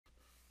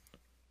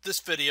This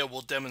video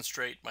will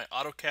demonstrate my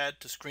AutoCAD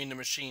to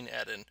screen-to-machine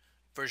add-in,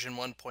 version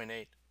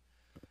 1.8.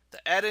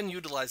 The add-in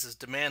utilizes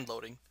demand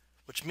loading,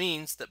 which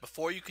means that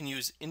before you can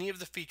use any of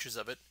the features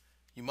of it,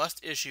 you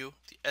must issue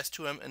the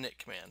S2M init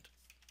command.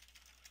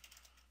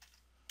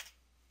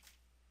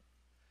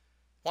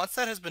 Once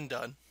that has been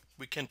done,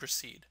 we can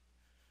proceed.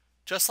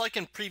 Just like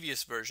in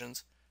previous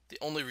versions, the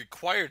only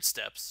required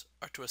steps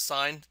are to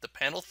assign the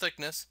panel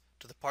thickness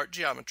to the part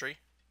geometry,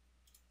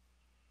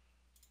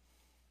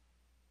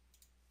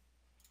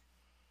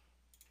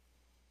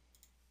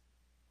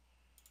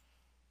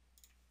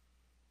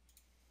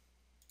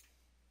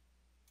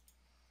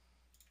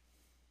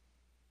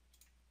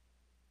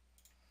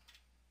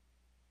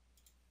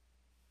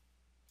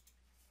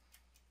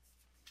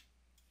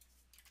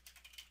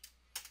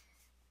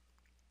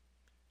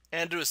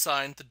 and to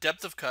assign the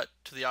depth of cut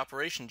to the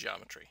operation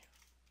geometry.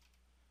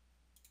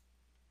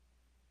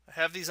 I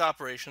have these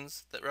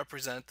operations that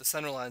represent the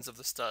center lines of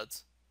the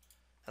studs,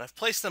 and I've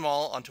placed them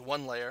all onto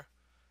one layer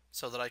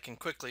so that I can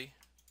quickly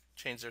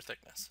change their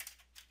thickness.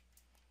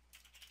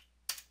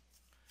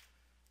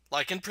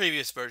 Like in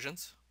previous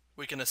versions,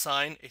 we can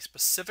assign a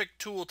specific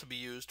tool to be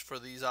used for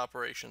these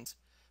operations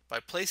by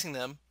placing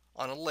them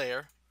on a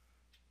layer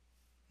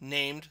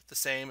named the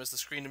same as the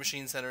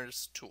Screen-to-Machine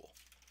Center's tool.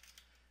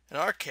 In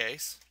our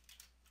case,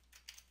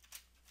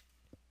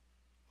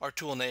 our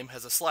tool name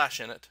has a slash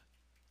in it,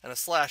 and a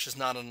slash is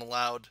not an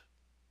allowed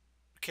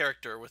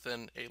character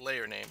within a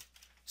layer name,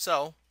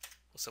 so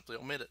we'll simply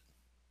omit it.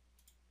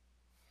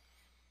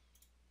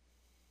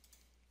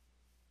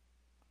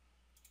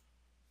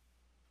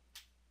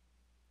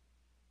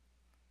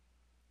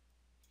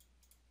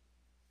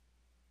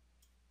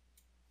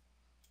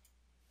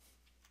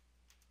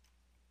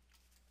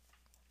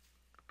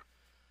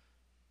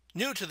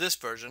 New to this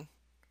version,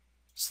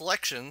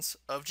 selections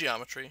of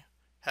geometry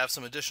have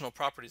some additional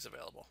properties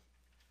available.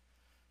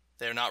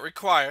 They are not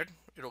required.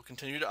 It will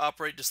continue to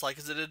operate just like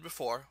as it did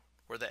before,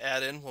 where the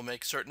add-in will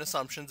make certain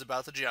assumptions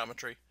about the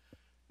geometry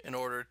in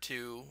order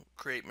to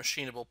create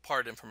machinable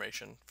part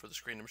information for the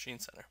Screen-to-Machine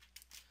Center.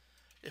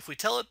 If we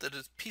tell it that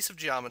a piece of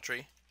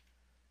geometry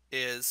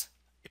is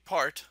a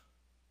part,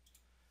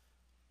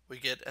 we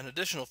get an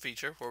additional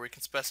feature where we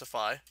can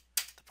specify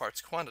the part's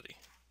quantity.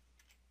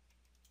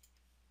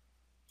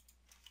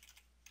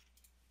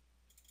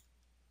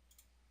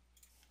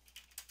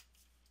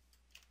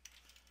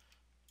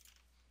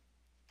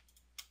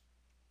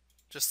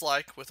 Just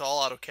like with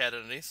all AutoCAD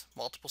entities,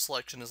 multiple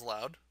selection is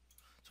allowed.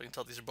 So I can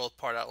tell these are both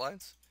part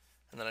outlines,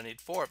 and then I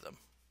need 4 of them.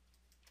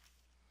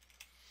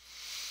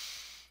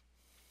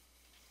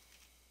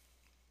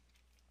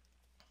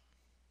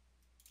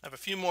 I have a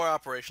few more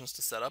operations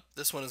to set up.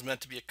 This one is meant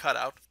to be a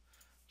cutout,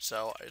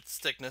 so its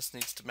thickness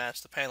needs to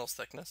match the panel's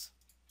thickness.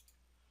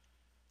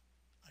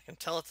 I can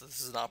tell it that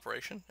this is an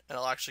operation, and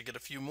I'll actually get a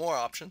few more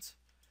options.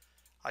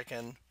 I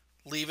can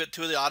leave it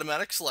to the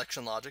automatic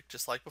selection logic,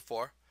 just like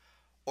before,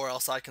 or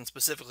else I can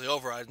specifically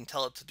override and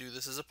tell it to do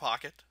this as a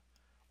pocket,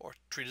 or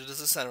treat it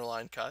as a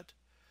centerline cut,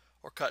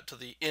 or cut to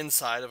the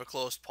inside of a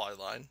closed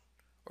polyline,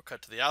 or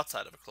cut to the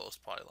outside of a closed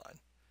polyline.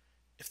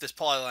 If this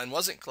polyline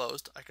wasn't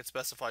closed, I could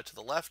specify to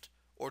the left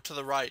or to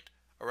the right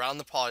around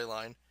the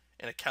polyline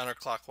in a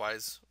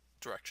counterclockwise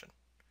direction.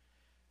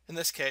 In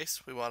this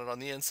case, we want it on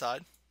the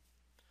inside.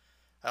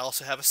 I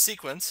also have a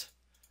sequence.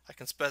 I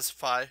can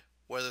specify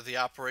whether the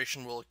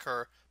operation will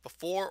occur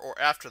before or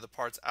after the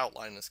part's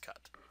outline is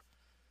cut.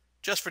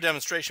 Just for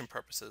demonstration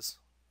purposes,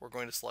 we're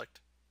going to select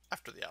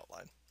after the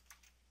outline.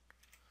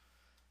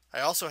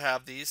 I also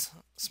have these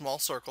small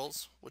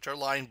circles, which are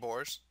line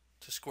bores,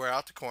 to square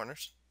out the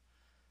corners.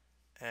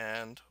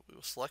 And we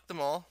will select them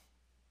all.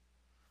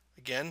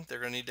 Again, they're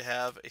going to need to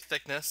have a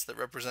thickness that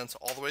represents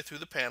all the way through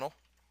the panel.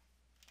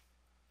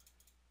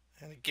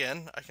 And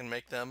again, I can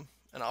make them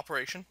an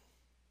operation.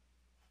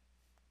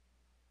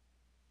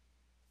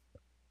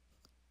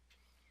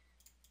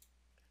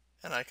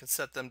 And I can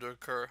set them to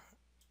occur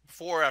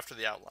before or after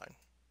the outline.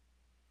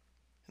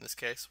 In this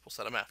case, we'll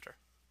set them after.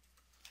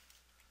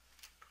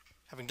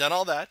 Having done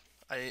all that,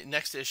 I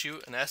next issue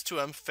an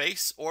S2M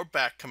face or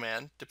back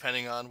command,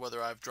 depending on whether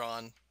I've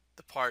drawn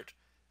the part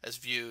as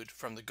viewed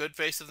from the good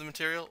face of the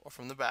material or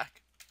from the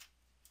back.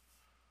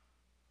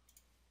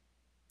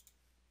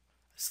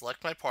 I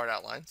select my part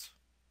outlines,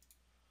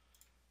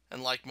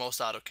 and like most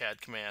AutoCAD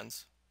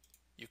commands,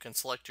 you can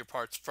select your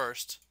parts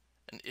first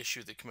and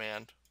issue the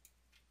command,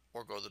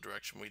 or go the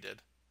direction we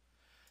did.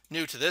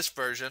 New to this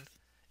version,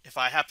 if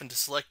I happen to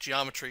select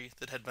geometry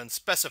that had been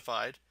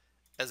specified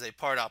as a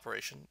part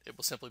operation, it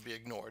will simply be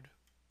ignored.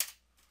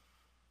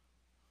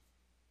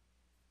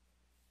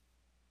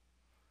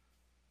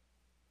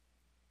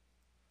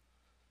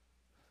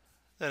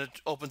 Then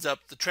it opens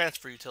up the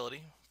transfer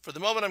utility. For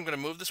the moment, I'm going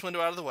to move this window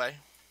out of the way,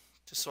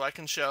 just so I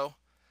can show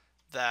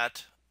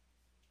that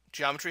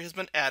geometry has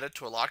been added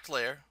to a locked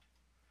layer.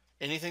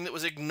 Anything that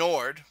was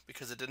ignored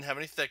because it didn't have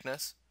any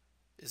thickness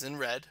is in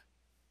red.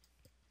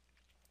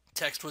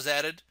 Text was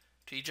added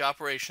to each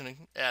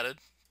operation added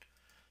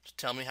to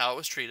tell me how it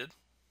was treated.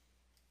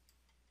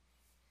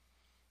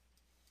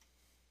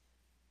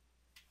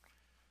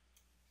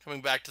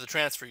 Coming back to the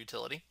transfer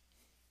utility,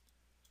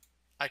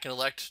 I can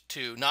elect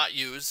to not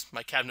use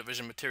my Cabinet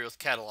Vision Materials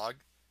catalog,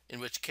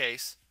 in which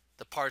case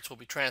the parts will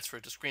be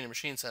transferred to Screen and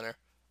Machine Center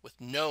with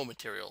no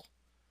material,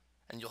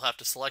 and you'll have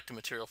to select a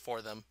material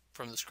for them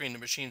from the Screen and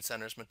Machine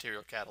Center's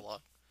material catalog.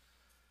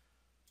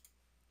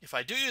 If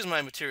I do use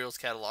my materials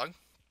catalog,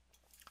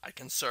 I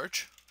can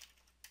search.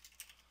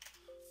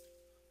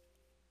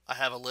 I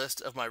have a list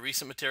of my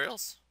recent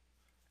materials,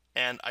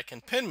 and I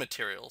can pin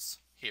materials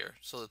here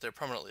so that they're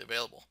permanently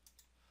available.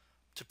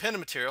 To pin a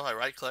material, I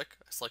right-click,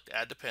 I select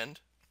Add to Pinned,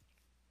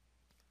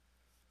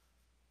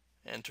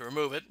 and to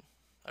remove it,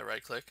 I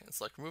right-click and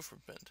select Remove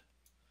from Pinned.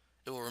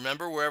 It will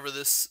remember wherever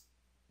this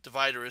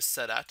divider is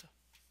set at.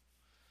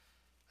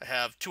 I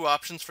have two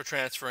options for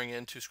transferring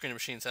into Screen and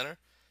Machine Center.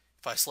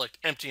 If I select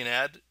Empty and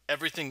Add,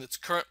 everything that's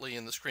currently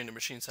in the Screen and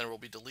Machine Center will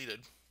be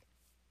deleted.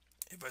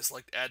 If I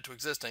select Add to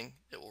Existing,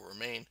 it will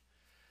remain.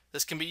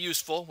 This can be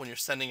useful when you're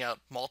sending out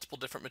multiple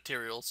different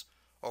materials,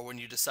 or when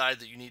you decide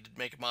that you need to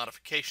make a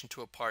modification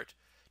to a part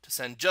to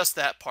send just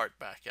that part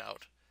back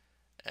out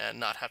and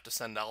not have to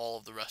send all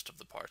of the rest of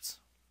the parts.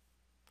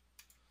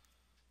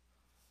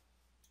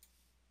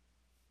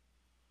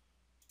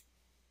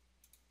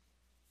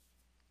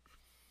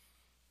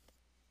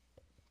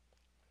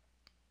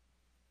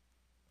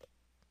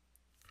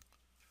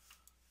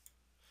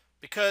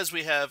 Because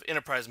we have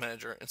Enterprise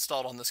Manager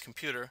installed on this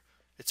computer,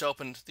 it's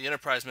opened the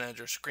Enterprise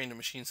Manager Screen to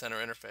Machine Center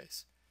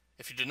interface.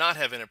 If you do not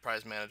have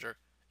Enterprise Manager,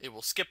 it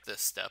will skip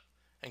this step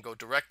and go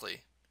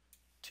directly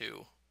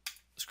to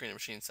the Screen to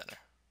Machine Center.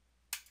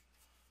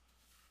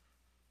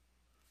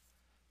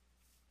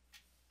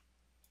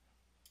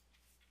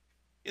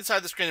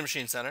 Inside the Screen to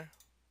Machine Center,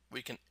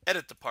 we can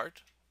edit the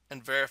part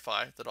and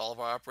verify that all of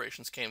our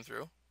operations came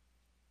through.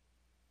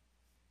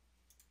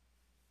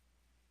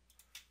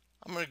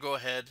 I'm going to go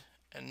ahead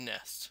and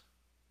nest.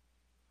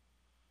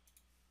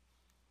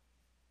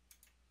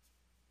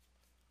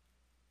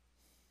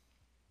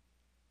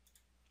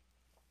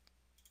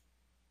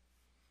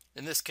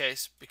 In this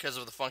case, because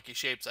of the funky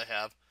shapes I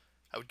have,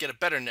 I would get a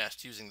better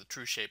nest using the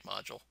True Shape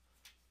module,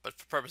 but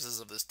for purposes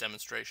of this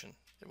demonstration,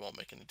 it won't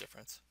make any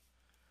difference.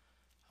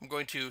 I'm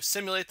going to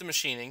simulate the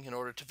machining in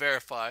order to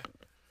verify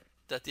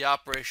that the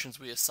operations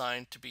we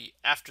assigned to be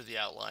after the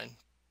outline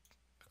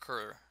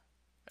occur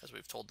as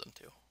we've told them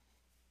to.